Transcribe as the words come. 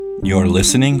You're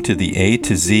listening to the A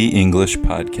to Z English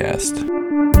podcast.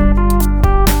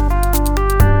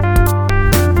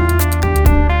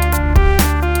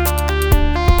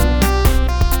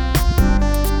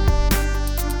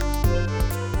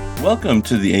 Welcome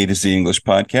to the A to Z English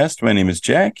podcast. My name is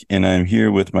Jack, and I'm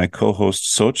here with my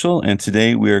co-host Sochel, and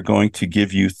today we are going to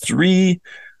give you 3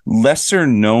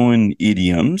 lesser-known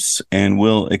idioms, and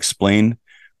we'll explain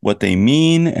what they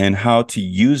mean and how to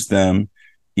use them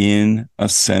in a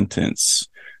sentence.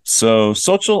 So,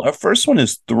 Sochel, our first one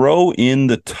is throw in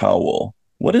the towel.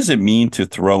 What does it mean to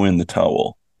throw in the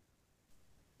towel?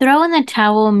 Throw in the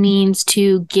towel means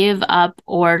to give up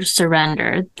or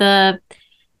surrender. The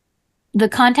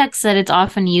context that it's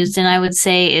often used in, I would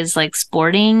say, is like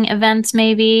sporting events,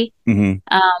 maybe.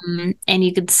 Mm-hmm. And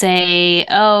you could say,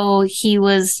 oh, he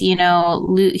was, he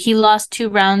lost 2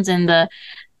 rounds in the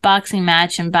boxing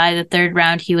match, and by the 3rd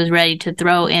round, he was ready to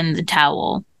throw in the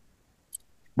towel.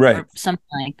 Right. Or something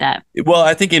like that. Well,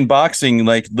 I think in boxing,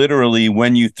 like literally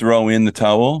when you throw in the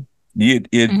towel, it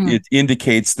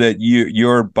indicates that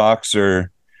your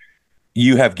boxer,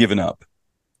 you have given up.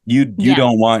 You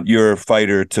don't want your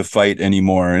fighter to fight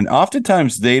anymore. And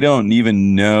oftentimes they don't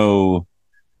even know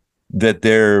that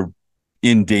they're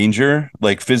in danger,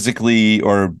 like physically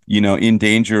or, in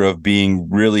danger of being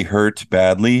really hurt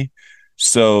badly.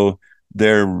 So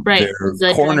their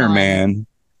corner man,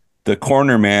 the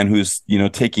corner man who's,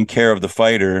 taking care of the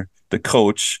fighter, the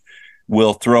coach,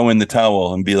 will throw in the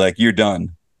towel and be like, you're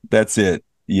done. That's it,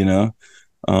 I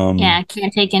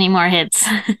can't take any more hits.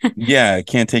 Yeah, I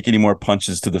can't take any more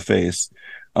punches to the face.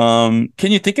 Can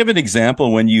you think of an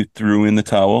example when you threw in the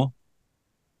towel?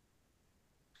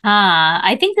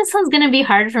 I think this one's going to be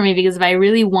hard for me because if I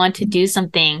really want to do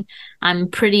something, I'm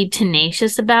pretty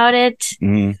tenacious about it.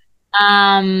 Mm-hmm.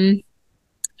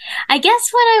 I guess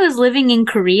when I was living in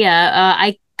Korea,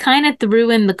 I kind of threw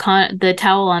in the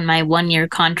towel on my 1-year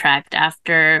contract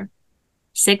after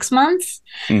 6 months.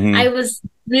 Mm-hmm. I was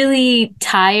really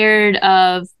tired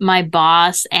of my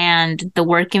boss and the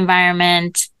work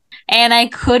environment, and I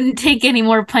couldn't take any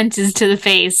more punches to the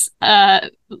face,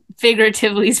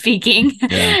 figuratively speaking.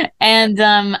 Yeah. And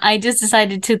I just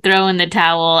decided to throw in the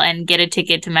towel and get a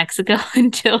ticket to Mexico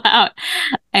and chill out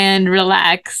and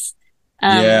relax.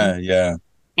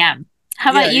 Yeah.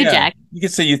 How about you, Jack? You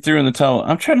could say you threw in the towel.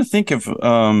 I'm trying to think of.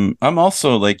 I'm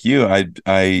also like you.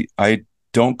 I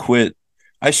don't quit.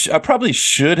 I probably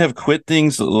should have quit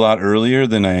things a lot earlier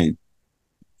than I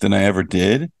ever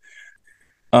did.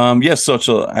 Yes,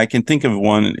 Social. I can think of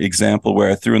one example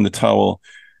where I threw in the towel.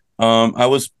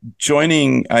 I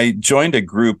joined a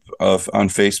group on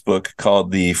Facebook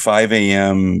called the 5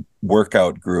 a.m.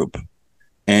 workout group,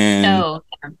 and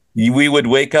we would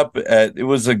wake up it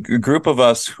was a group of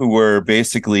us who were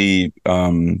basically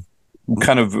kind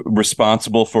of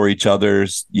responsible for each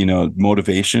other's,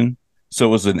 motivation. So it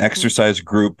was an exercise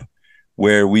group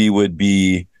where we would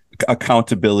be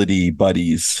accountability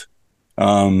buddies.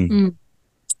 And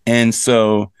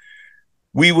so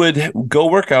we would go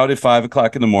work out at 5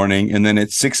 o'clock in the morning. And then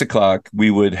at 6 o'clock, we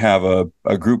would have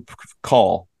a group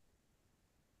call.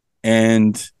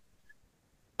 And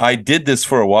I did this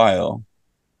for a while.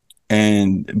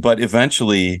 But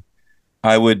eventually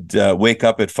I would wake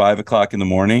up at 5 o'clock in the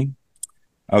morning.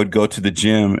 I would go to the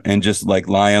gym and just like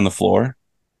lie on the floor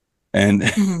and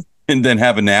and then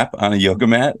have a nap on a yoga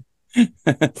mat.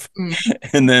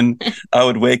 And then I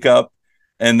would wake up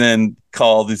and then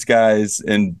call these guys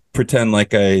and pretend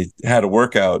like I had a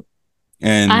workout.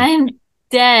 And I'm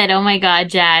dead. Oh my God,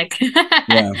 Jack.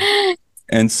 Yeah.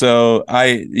 And so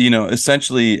I,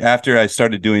 essentially after I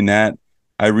started doing that,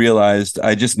 I realized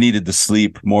I just needed the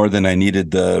sleep more than I needed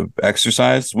the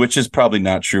exercise, which is probably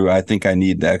not true. I think I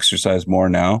need the exercise more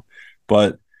now,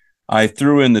 but I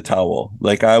threw in the towel.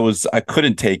 Like I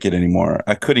couldn't take it anymore.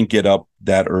 I couldn't get up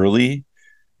that early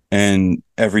and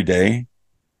every day.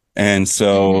 And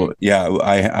so,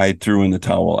 I threw in the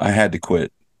towel. I had to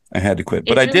quit.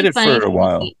 But I did it for a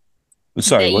while.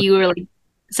 Sorry. You were like,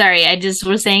 sorry, I just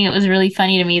was saying it was really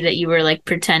funny to me that you were like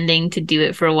pretending to do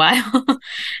it for a while.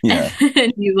 Yeah.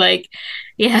 And you like,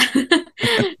 yeah.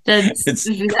 That's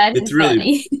really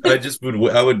funny.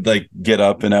 I would like get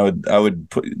up and I would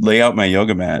lay out my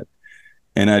yoga mat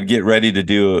and I'd get ready to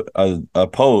do a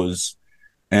pose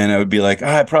and I would be like,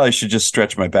 I probably should just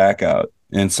stretch my back out.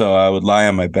 And so I would lie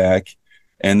on my back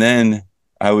and then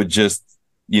I would just,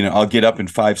 I'll get up in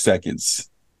 5 seconds.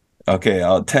 Okay,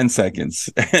 10 seconds.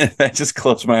 I just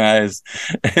closed my eyes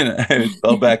and I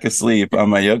fell back asleep on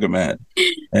my yoga mat.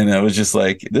 And I was just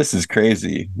like, this is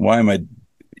crazy. Why am I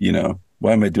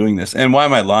doing this? And why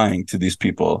am I lying to these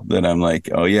people that I'm like,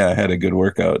 oh yeah, I had a good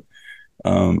workout?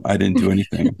 I didn't do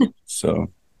anything.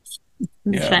 So It's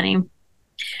yeah. funny.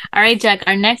 All right, Jack,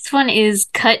 our next one is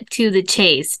cut to the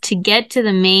chase to get to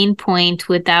the main point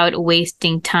without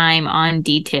wasting time on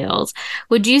details.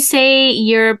 Would you say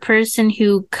you're a person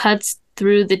who cuts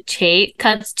to the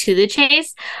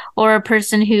chase, or a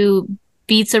person who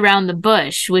beats around the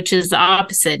bush, which is the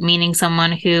opposite, meaning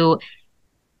someone who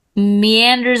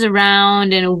meanders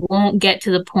around and won't get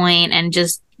to the point and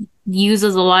just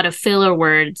uses a lot of filler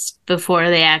words before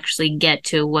they actually get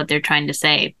to what they're trying to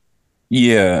say?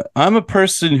 Yeah, I'm a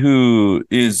person who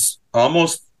is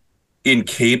almost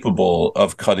incapable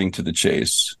of cutting to the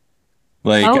chase.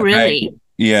 Like Oh, I really?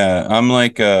 yeah, I'm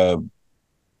like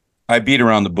I beat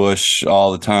around the bush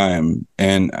all the time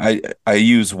and I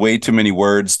use way too many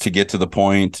words to get to the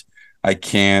point. I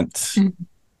can't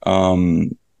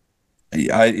um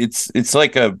I it's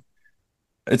like a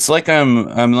it's like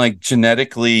I'm like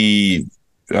genetically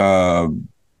uh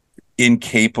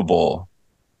incapable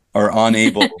or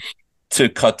unable to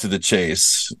cut to the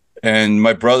chase. And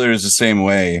my brother is the same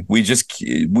way. We just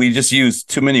use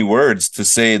too many words to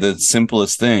say the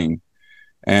simplest thing,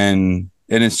 and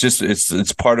it's just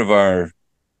it's part of our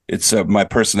it's my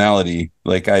personality.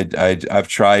 Like I've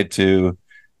tried to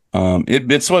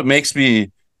it's what makes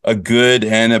me a good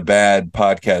and a bad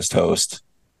podcast host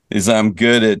is I'm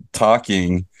good at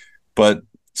talking, but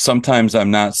sometimes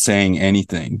I'm not saying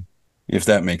anything, if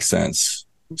that makes sense.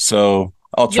 So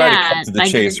I'll try to cut Yeah, to the I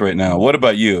get what chase right now. What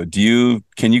about you?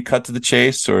 Can you cut to the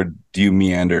chase or do you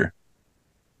meander?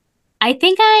 I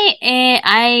think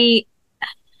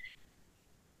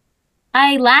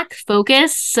I lack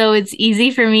focus, so it's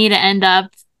easy for me to end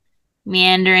up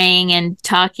meandering and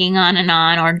talking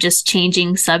on or just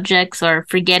changing subjects or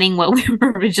forgetting what we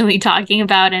were originally talking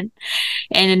about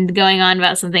and going on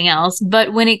about something else.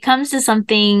 But when it comes to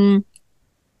something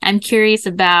I'm curious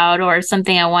about or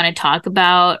something I want to talk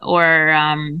about or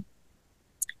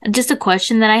just a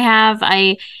question that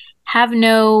I have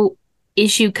no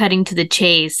issue cutting to the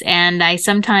chase, and I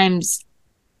sometimes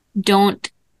don't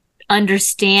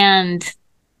understand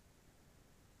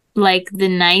like the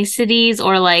niceties,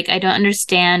 or like I don't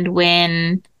understand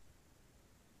when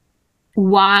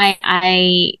why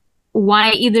I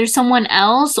why either someone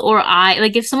else or I,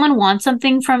 like if someone wants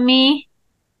something from me,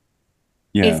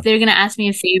 Yeah, if they're going to ask me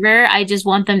a favor, I just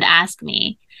want them to ask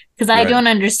me. Because I right. don't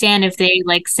understand if they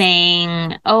like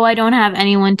saying, "Oh, I don't have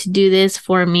anyone to do this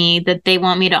for me that they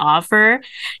want me to offer."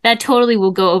 That totally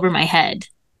will go over my head.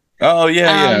 Oh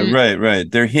yeah, yeah, Um, right, right.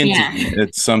 They're yeah. hinting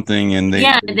at something and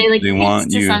Yeah, they like they hint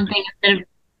want to you. something instead of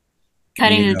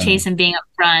cutting to the Yeah. chase and being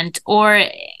upfront. Or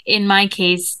in my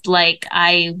case, like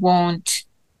I won't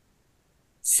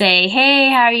say, "Hey,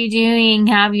 how are you doing?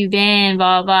 How have you been?"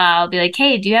 Blah blah. I'll be like,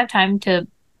 "Hey, do you have time to,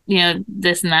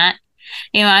 this and that?"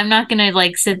 I'm not gonna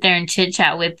like sit there and chit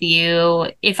chat with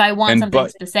you if I want And something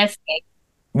but specific.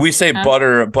 we say Huh?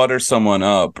 butter someone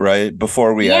up, right?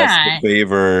 Before we ask the Yeah,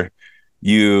 favor,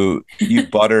 you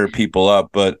butter people up,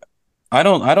 but I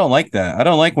don't like that. I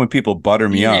don't like when people butter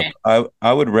me up. neither.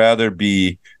 I would rather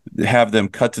be have them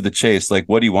cut to the chase. Like,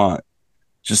 what do you want?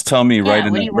 Just tell me Yeah,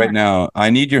 what do you right want? now. I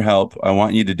need your help. I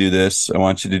want you to do this. I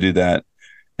want you to do that.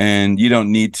 And you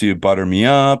don't need to butter me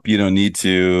up. You don't need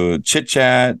to chit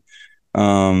chat.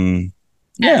 Um,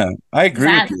 Yeah, yeah, I just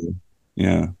agree with ask. you.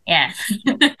 Yeah. Yeah,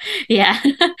 yeah.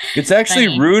 It's actually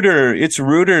Funny. ruder. It's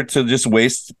ruder to just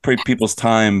waste people's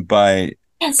time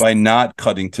Yes, by not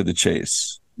cutting to the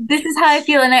chase. this is how I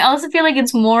feel. And I also feel like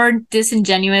it's more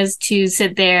disingenuous to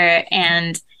sit there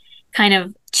and kind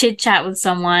of chit chat with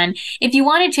someone. If you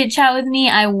want to chit chat with me,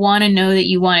 I want to know that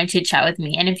you want to chit chat with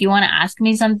me. And if you want to ask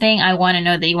me something, I want to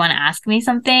know that you want to ask me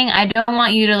something. I don't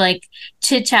want you to like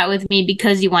chit chat with me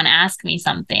because you want to ask me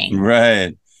something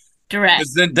Right. direct.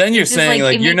 Because then you're It's just saying like, it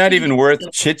like you're makes not me even worth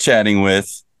feel. chit chatting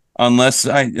with unless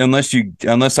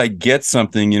I get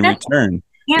something in That's, return.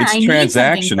 yeah, It's I need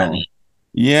something from transactional. you.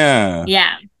 Yeah.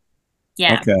 Yeah,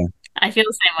 yeah. Okay. I feel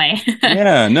the same way.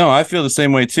 Yeah, no, I feel the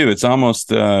same way too. It's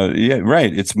almost yeah,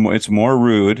 right. It's more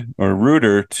rude or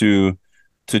ruder to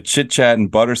chit chat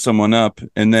and butter someone up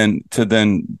and then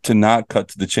to not cut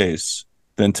to the chase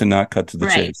than to not cut to the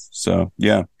Right. chase. So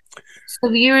yeah. So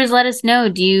viewers, let us know.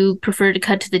 Do you prefer to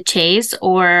cut to the chase,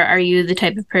 or are you the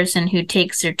type of person who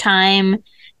takes their time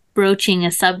broaching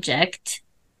a subject?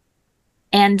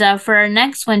 And for our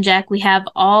next one, Jack, we have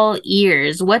all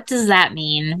ears. What does that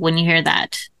mean when you hear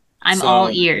that? I'm all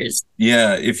So ears.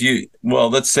 yeah, if you well,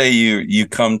 let's say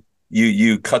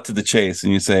you cut to the chase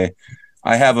and you say,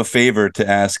 I have a favor to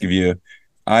ask of you.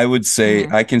 I would say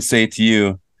Hmm. I can say to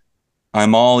you,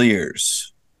 I'm all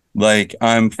ears. Like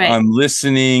Right. I'm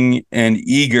listening and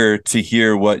eager to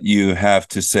hear what you have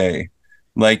to say.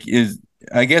 like is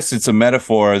I guess it's a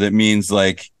metaphor that means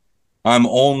like I'm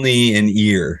only an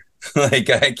ear. Like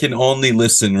I can only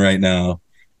listen right now.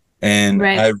 And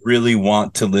Right. I really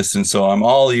want to listen. So I'm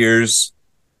all ears.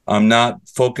 I'm not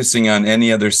focusing on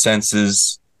any other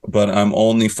senses, but I'm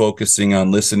only focusing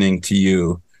on listening to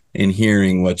you and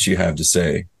hearing what you have to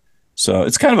say. So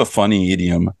it's kind of a funny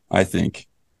idiom, I think.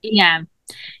 Yeah.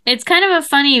 It's kind of a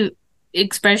funny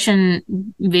expression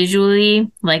visually,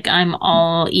 like I'm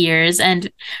all ears. And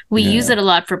we use Yeah. it a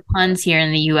lot for puns here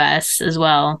in the US as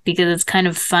well, because it's kind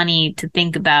of funny to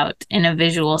think about in a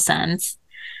visual sense.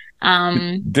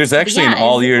 There's But actually an yeah,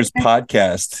 all ears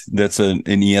podcast that's an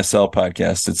ESL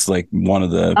podcast. It's like one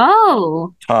of the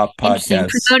oh, top interesting.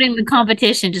 podcasts. Promoting the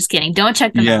competition. Just kidding. Don't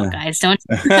check them out, Yeah. guys. Don't.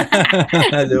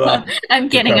 Well, I'm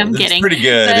kidding. I'm it's kidding. pretty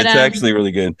good. But It's actually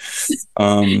really good.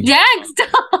 Jack,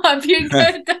 stop! You're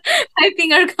good. I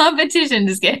think our competition.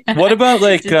 Just kidding. What about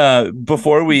like Just,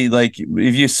 before we like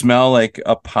if you smell like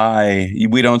a pie,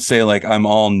 we don't say like I'm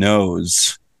all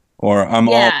nose or I'm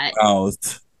all yeah.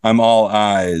 mouth, I'm all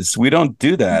eyes. We don't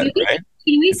do that, Do we, right?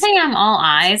 can we It's say I'm all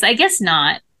eyes? I guess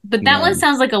not. But that one no.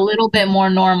 sounds like a little bit more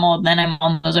normal than I'm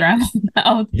all nose or I'm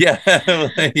all mouth. Yeah.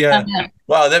 Yeah. Uh,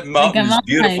 Wow, that like mountain I'm is all eyes.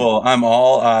 beautiful. I'm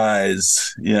all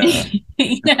eyes. Yeah.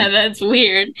 Yeah, that's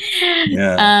weird.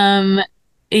 Yeah. Um,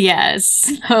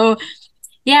 yes. So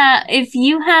yeah, if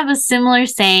you have a similar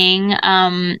saying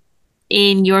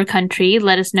in your country,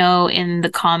 let us know in the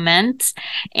comments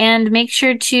and make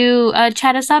sure to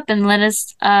chat us up and let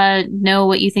us know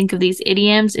what you think of these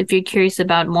idioms if you're curious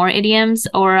about more idioms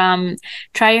or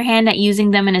try your hand at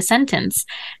using them in a sentence.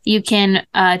 You can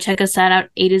check us out at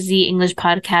A to Z English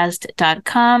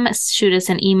Podcast.com. Shoot us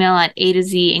an email at A to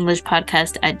Z English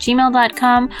Podcast at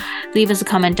gmail.com. Leave us a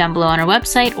comment down below on our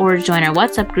website or join our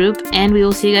WhatsApp group, and we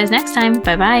will see you guys next time.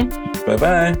 Bye bye. Bye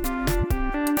bye.